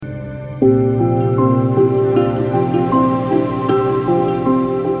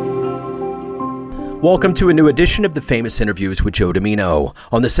Welcome to a new edition of the Famous Interviews with Joe Domino.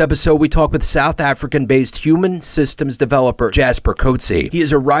 On this episode, we talk with South African-based human systems developer Jasper Coetzee. He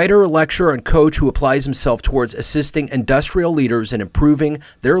is a writer, lecturer, and coach who applies himself towards assisting industrial leaders in improving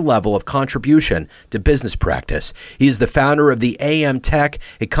their level of contribution to business practice. He is the founder of the AM Tech,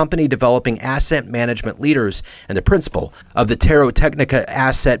 a company developing asset management leaders, and the principal of the Terra Technica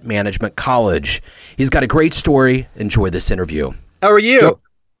Asset Management College. He's got a great story. Enjoy this interview. How are you?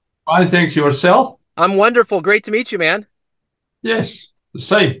 Fine, thanks. Yourself? I'm wonderful. Great to meet you, man. Yes, the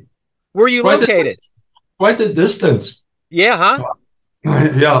same. Where are you located? Quite a distance. Yeah, huh?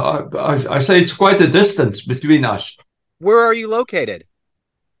 Yeah, I say it's quite a distance between us. Where are you located?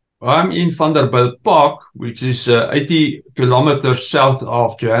 I'm in Vanderbilt Park, which is 80 kilometers south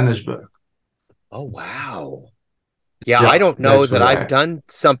of Johannesburg. Oh, wow. Yeah, I don't know that I've done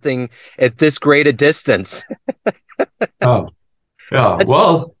something at this great a distance. Oh, yeah,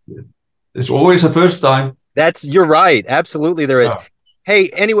 well, it's always a first time. You're right. Absolutely, there is. Yeah. Hey,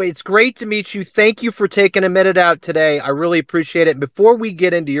 anyway, it's great to meet you. Thank you for taking a minute out today. I really appreciate it. And before we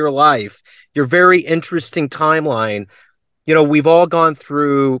get into your life, your very interesting timeline, we've all gone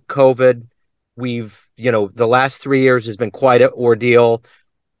through COVID. The last 3 years has been quite an ordeal.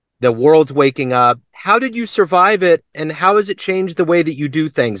 The world's waking up. How did you survive it? And how has it changed the way that you do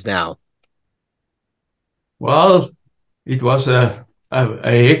things now? Well, it was a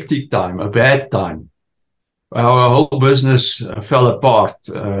hectic time, a bad time. Our whole business fell apart,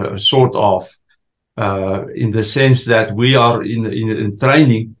 sort of, in the sense that we are in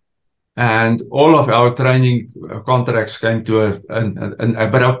training, and all of our training contracts came to an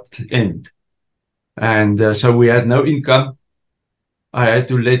abrupt end. And so we had no income. I had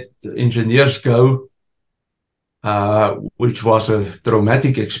to let engineers go, which was a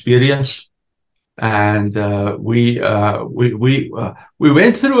traumatic experience. And we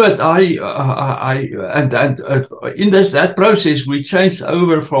went through it. In that process, we changed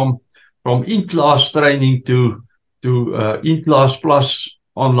over from in-class training to in-class plus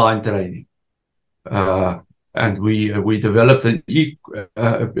online training, and we developed an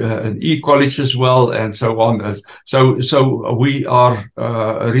e-college as well, and so on. So we are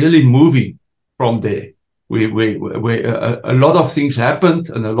really moving from there. A lot of things happened,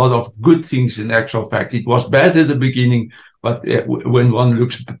 and a lot of good things in actual fact. It was bad at the beginning, but when one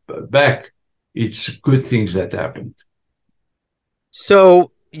looks back, it's good things that happened.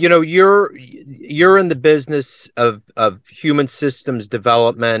 So, you're in the business of human systems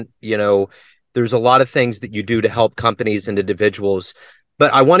development. There's a lot of things that you do to help companies and individuals,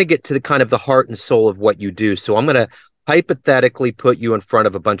 but I want to get to the heart and soul of what you do. So I'm going to hypothetically put you in front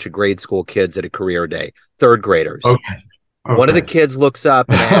of a bunch of grade school kids at a career day, third graders. Okay. One of the kids looks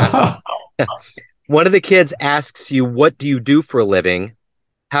up and asks, one of the kids asks you, what do you do for a living?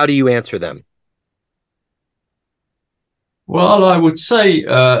 How do you answer them? Well, I would say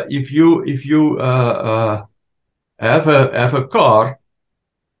if you have a car,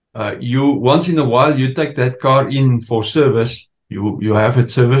 you once in a while you take that car in for service. You have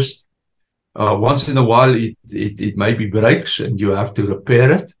it serviced. Once in a while, it maybe breaks and you have to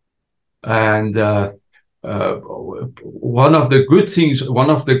repair it. And one of the good things, one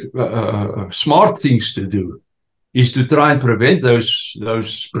of the smart things to do is to try and prevent those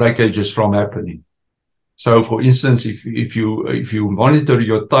breakages from happening. So, for instance, if you monitor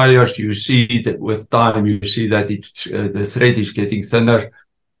your tires, you see that with time you see that the thread is getting thinner,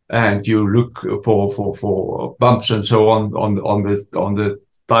 and you look for bumps and so on the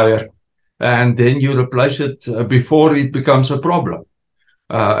tire. And then you replace it before it becomes a problem.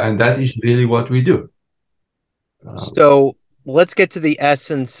 And that is really what we do. So let's get to the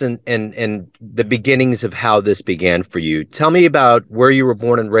essence and the beginnings of how this began for you. Tell me about where you were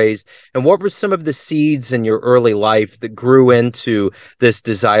born and raised, and what were some of the seeds in your early life that grew into this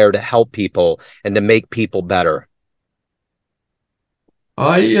desire to help people and to make people better?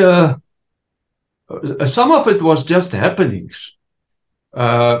 Some of it was just happenings.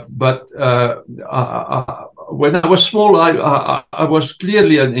 But when I was small, I was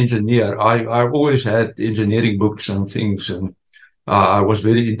clearly an engineer. I always had engineering books and things, and I was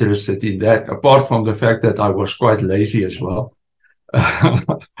very interested in that, apart from the fact that I was quite lazy as well.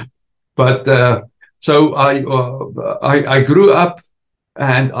 But so I grew up,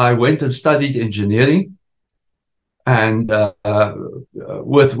 and I went and studied engineering, and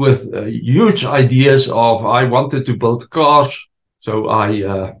with huge ideas of I wanted to build cars. So at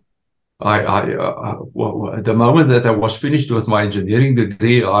the moment that I was finished with my engineering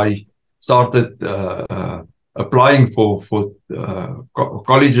degree, I started applying for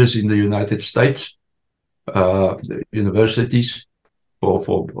colleges in the United States, universities, for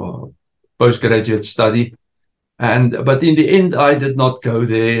postgraduate study. But in the end, I did not go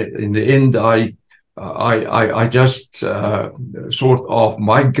there. In the end, I just sort of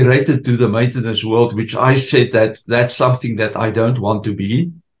migrated to the maintenance world, which I said that that's something that I don't want to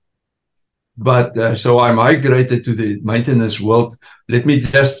be. But so I migrated to the maintenance world. Let me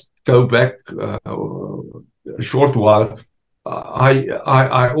just go back a short while.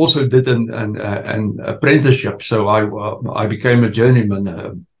 I also did an apprenticeship, so I became a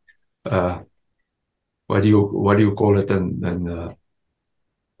journeyman. What do you call it? An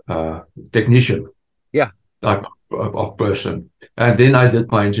technician. Yeah. Type of person, and then I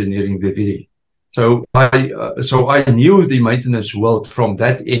did my engineering degree. So I knew the maintenance world from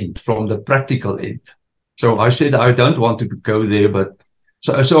that end, from the practical end. So I said I don't want to go there, but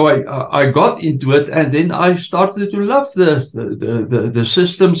so I got into it, and then I started to love the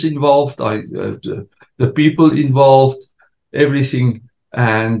systems involved, the people involved, everything,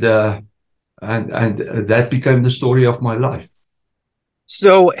 and that became the story of my life.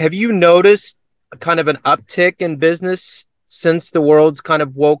 So have you noticed kind of an uptick in business since the world's kind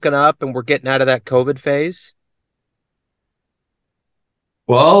of woken up and we're getting out of that COVID phase?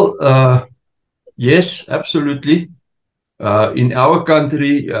 Well, yes, absolutely. In our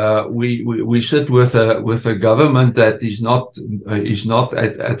country, we sit with a government that is not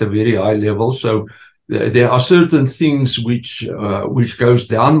at a very high level. So there are certain things which goes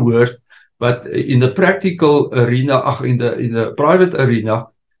downward, but in the practical arena, in the private arena,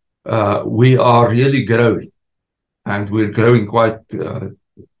 we are really growing, and we're growing quite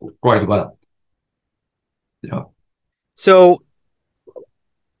well. Yeah. So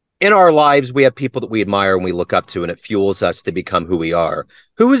in our lives, we have people that we admire and we look up to, and it fuels us to become who we are.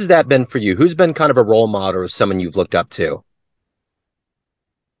 Who has that been for you? Who's been kind of a role model or someone you've looked up to?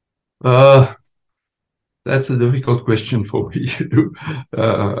 That's a difficult question for you.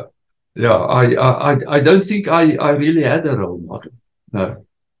 Yeah, I don't think I really had a role model. No.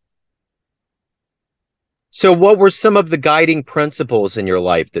 So what were some of the guiding principles in your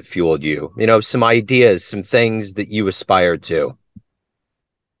life that fueled you? You know, some ideas, some things that you aspired to?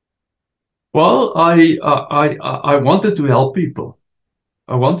 Well, I wanted to help people.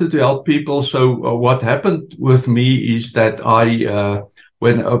 I wanted to help people. So what happened with me is that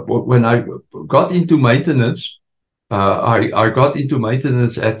when I got into maintenance, I got into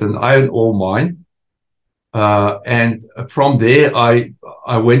maintenance at an iron ore mine, and from there I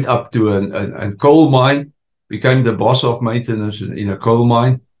went up to a coal mine, became the boss of maintenance in a coal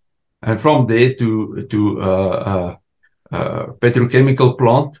mine, and from there to petrochemical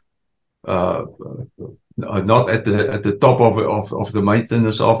plant. Not at the top of the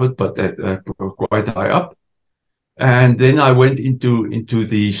maintenance of it, but quite high up. And then I went into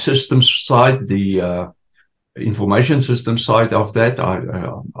the systems side, the information system side of that. I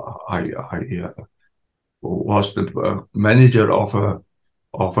was the manager of a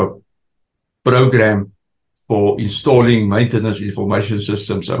program for installing maintenance information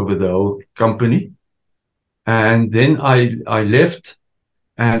systems over the whole company. And then I left,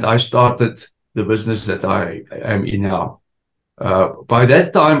 and I started the business that I am in now. By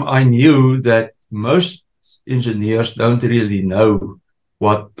that time, I knew that most engineers don't really know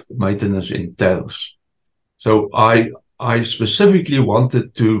what maintenance entails. So I specifically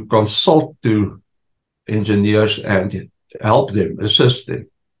wanted to consult to engineers and help them, assist them.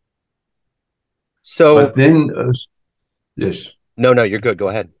 So, but then, yes. No, you're good. Go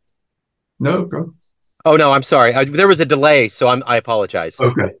ahead. No, go. Oh, no, I'm sorry. There was a delay, so I apologize.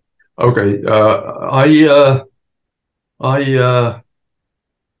 Okay.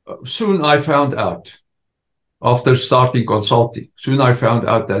 Soon I found out, after starting consulting,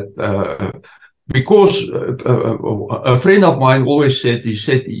 that because a friend of mine always said,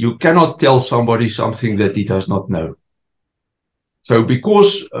 you cannot tell somebody something that he does not know. So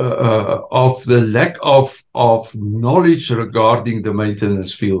because of the lack of knowledge regarding the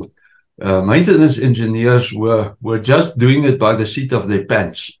maintenance field, maintenance engineers were just doing it by the seat of their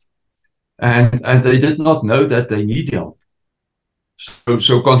pants. And they did not know that they need help.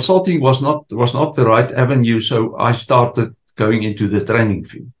 So consulting was not the right avenue. So I started going into the training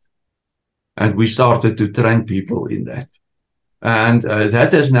field, and we started to train people in that. And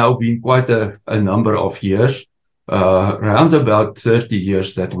that has now been quite a number of years, around about 30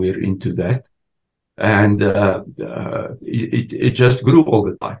 years that we're into that. And it just grew all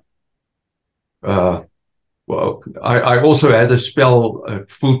the time. Well, I also had a spell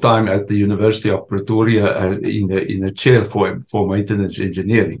full-time at the University of Pretoria in a chair for maintenance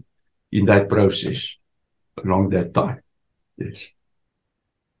engineering in that process along that time. Yes.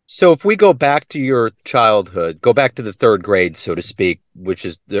 So if we go back to your childhood, go back to the third grade, so to speak, which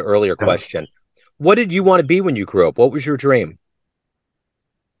is the earlier Yeah. question, what did you want to be when you grew up? What was your dream?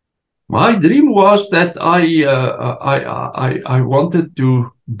 My dream was that I wanted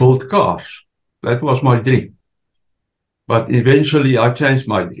to build cars. That was my dream. But eventually I changed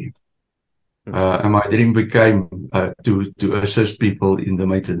my dream. And my dream became to assist people in the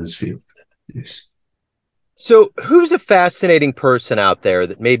maintenance field. Yes. So who's a fascinating person out there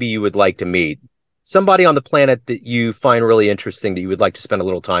that maybe you would like to meet? Somebody on the planet that you find really interesting that you would like to spend a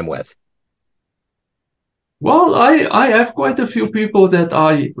little time with? Well, I have quite a few people that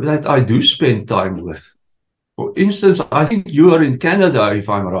I do spend time with. For instance, I think you are in Canada, if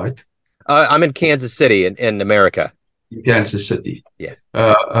I'm right, I'm in Kansas City in America. in Kansas City. Yeah.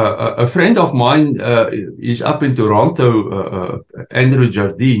 A friend of mine is up in Toronto, Andrew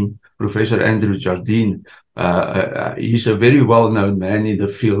Jardine, Professor Andrew Jardine. He's a very well-known man in the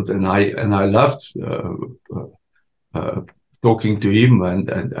field, and I loved uh, talking to him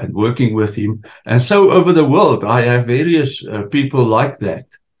and working with him. And so over the world, I have various people like that.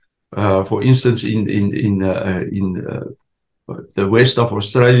 For instance, in the west of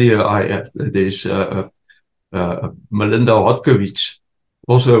Australia, there's Melinda Hodkowitz,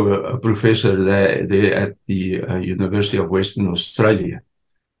 also a professor there at the University of Western Australia,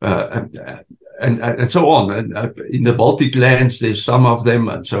 and so on. And in the Baltic lands, there's some of them,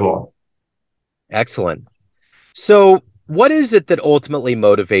 and so on. Excellent. So what is it that ultimately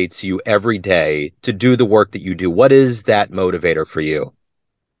motivates you every day to do the work that you do? What is that motivator for you?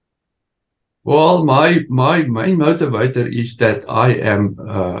 Well, my main motivator is that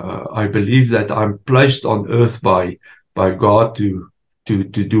I believe that I'm placed on earth by God to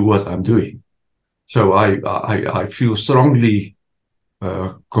do what I'm doing. So I feel strongly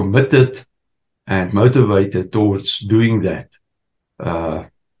committed and motivated towards doing that.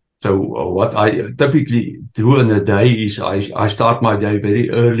 So what I typically do in a day is I start my day very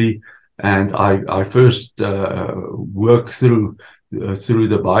early, and I first work through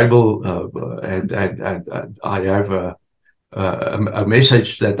the Bible, and I have a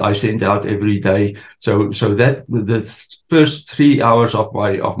message that I send out every day. So that the first 3 hours of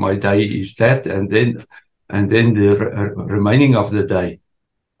my day is that, and then the remaining of the day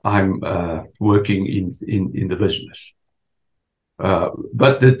I'm working in the business.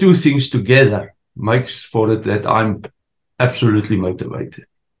 But the two things together makes for it that I'm absolutely motivated.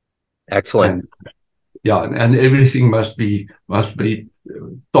 Excellent. And yeah, and everything must be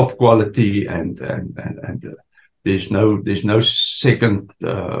top quality, and there's no second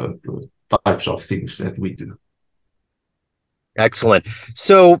types of things that we do. Excellent.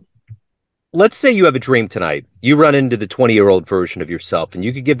 So let's say you have a dream tonight. You run into the 20-year-old version of yourself, and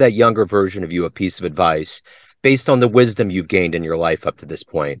you could give that younger version of you a piece of advice based on the wisdom you've gained in your life up to this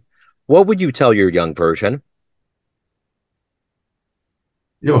point. What would you tell your young version?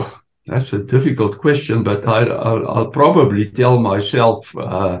 Yo, that's a difficult question, but I'll probably tell myself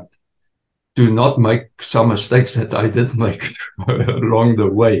do not make some mistakes that I did make along the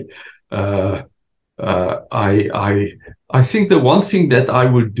way. I think the one thing that I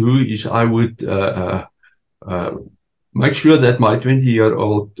would do is I would make sure that my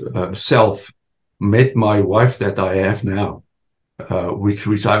 20-year-old self met my wife that I have now,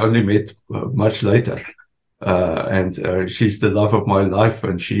 which I only met much later. And she's the love of my life,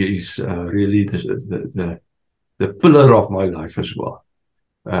 and she is really the pillar of my life as well.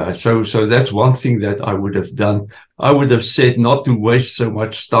 So that's one thing that I would have done. I would have said not to waste so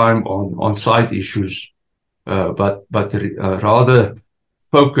much time on side issues, but rather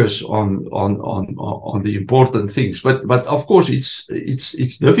focus on the important things. But of course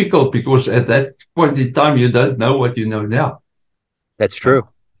it's difficult, because at that point in time you don't know what you know now. That's true.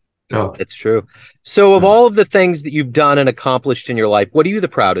 Yeah. It's true. So of all of the things that you've done and accomplished in your life, what are you the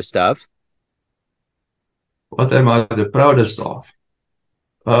proudest of? What am I the proudest of?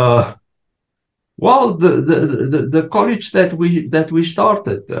 Well, the college that we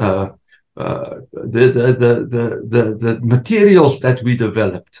started, the materials that we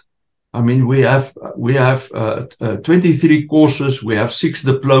developed. I mean, we have 23 courses, we have 6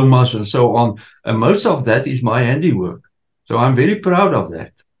 diplomas, and so on, and most of that is my handiwork. So I'm very proud of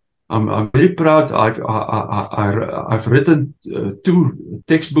that. I'm very proud. I've written 2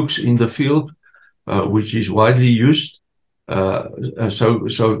 textbooks in the field, which is widely used.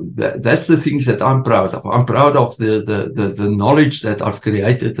 So that's the things that I'm proud of. I'm proud of the knowledge that I've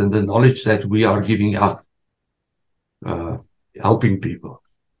created and the knowledge that we are giving out, helping people.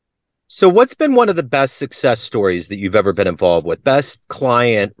 So what's been one of the best success stories that you've ever been involved with? Best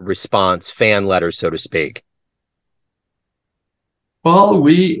client response, fan letter, so to speak? Well,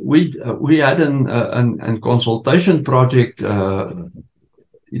 we had an consultation project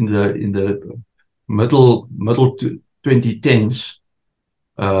in the middle 2010s,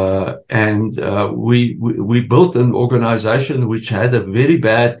 and we built an organization which had a very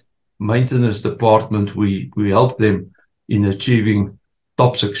bad maintenance department. We helped them in achieving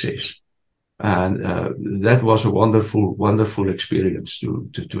top success, and that was a wonderful experience to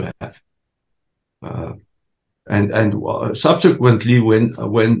have. And subsequently, when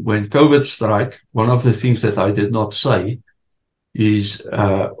COVID struck, one of the things that I did not say is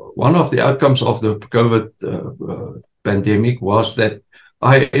one of the outcomes of the COVID pandemic was that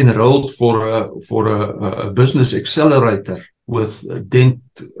I enrolled for a business accelerator with Dent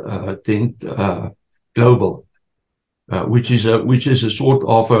Global, which is a sort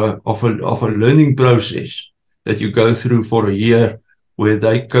of a learning process that you go through for a year, where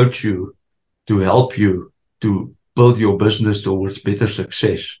they coach you to help you to build your business towards better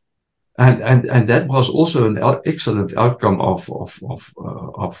success. And that was also an excellent outcome of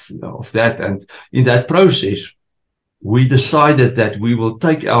that. And in that process, we decided that we will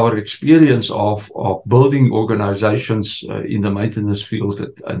take our experience of building organizations in the maintenance field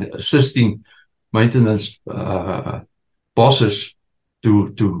and assisting maintenance bosses to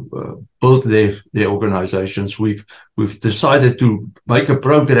build their organizations. We've decided to make a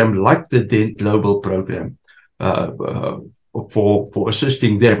program like the Dent Global program for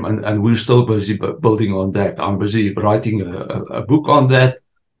assisting them, and we're still busy building on that. I'm busy writing a book on that,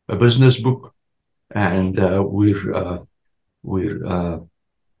 a business book, and we're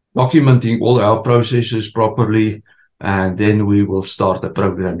documenting all our processes properly, and then we will start a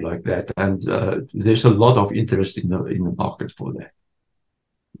program like that. And there's a lot of interest in the market for that.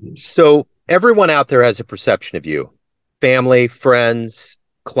 Yes. So everyone out there has a perception of you, family, friends,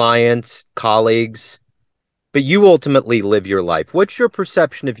 clients, colleagues, but you ultimately live your life. What's your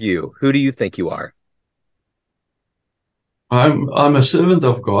perception of you? Who do you think you are? I'm a servant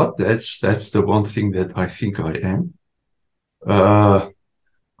of God. That's the one thing that I think I am. I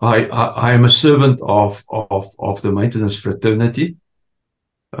am a servant of the maintenance fraternity.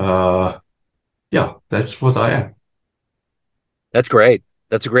 Yeah, that's what I am. That's great.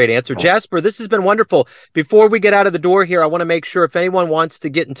 That's a great answer. Jasper, this has been wonderful. Before we get out of the door here, I want to make sure if anyone wants to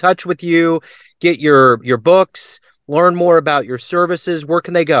get in touch with you, get your books, learn more about your services, where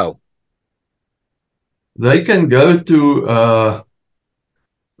can they go? They can go to,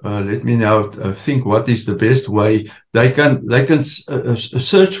 let me now think what is the best way. They can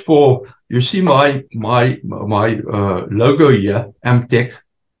search for, you see my logo here, Amtech.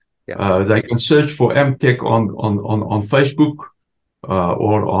 Yeah. They can search for Amtech on Facebook.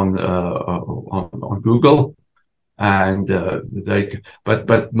 Or on Google, and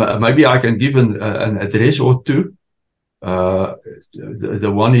but maybe I can give an address or two.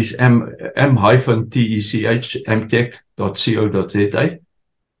 The one is m-tech.co.za,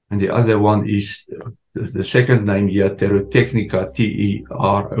 and the other one is the second name here, Terotechnica,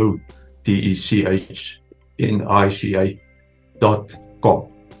 terotechnica.com,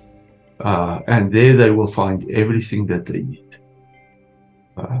 and there they will find everything that they need.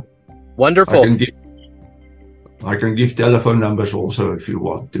 Wonderful. I can give telephone numbers also if you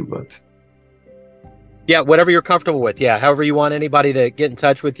want to, but yeah, whatever you're comfortable with. Yeah, however you want anybody to get in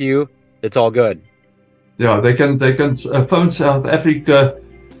touch with you, it's all good. Yeah, they can phone South Africa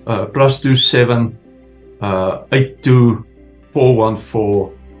 +27 82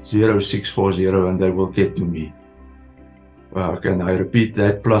 414 0640, and they will get to me. Can I repeat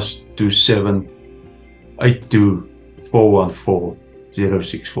that? +27 82 414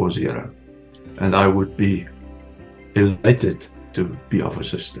 0640, and I would be elated to be of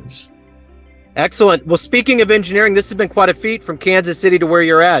assistance. Excellent. Well, speaking of engineering, this has been quite a feat from Kansas City to where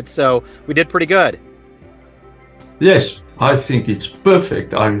you're at, so we did pretty good. Yes, I think it's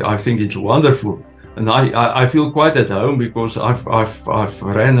perfect. I think it's wonderful, and I feel quite at home because I've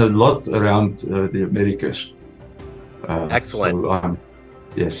ran a lot around the Americas. Excellent. So,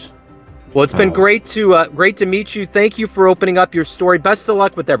 yes. Well, it's been great to meet you. Thank you for opening up your story. Best of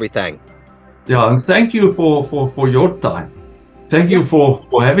luck with everything. Yeah, and thank you for your time. Thank you for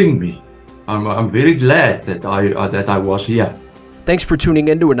having me. I'm very glad that I was here. Thanks for tuning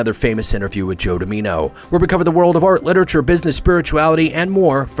in to another famous interview with Joe Dimino, where we cover the world of art, literature, business, spirituality, and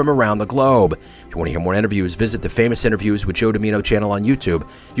more from around the globe. If you want to hear more interviews, visit the Famous Interviews with Joe Dimino channel on YouTube.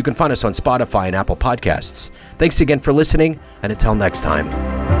 You can find us on Spotify and Apple Podcasts. Thanks again for listening, and until next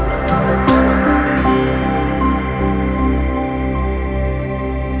time.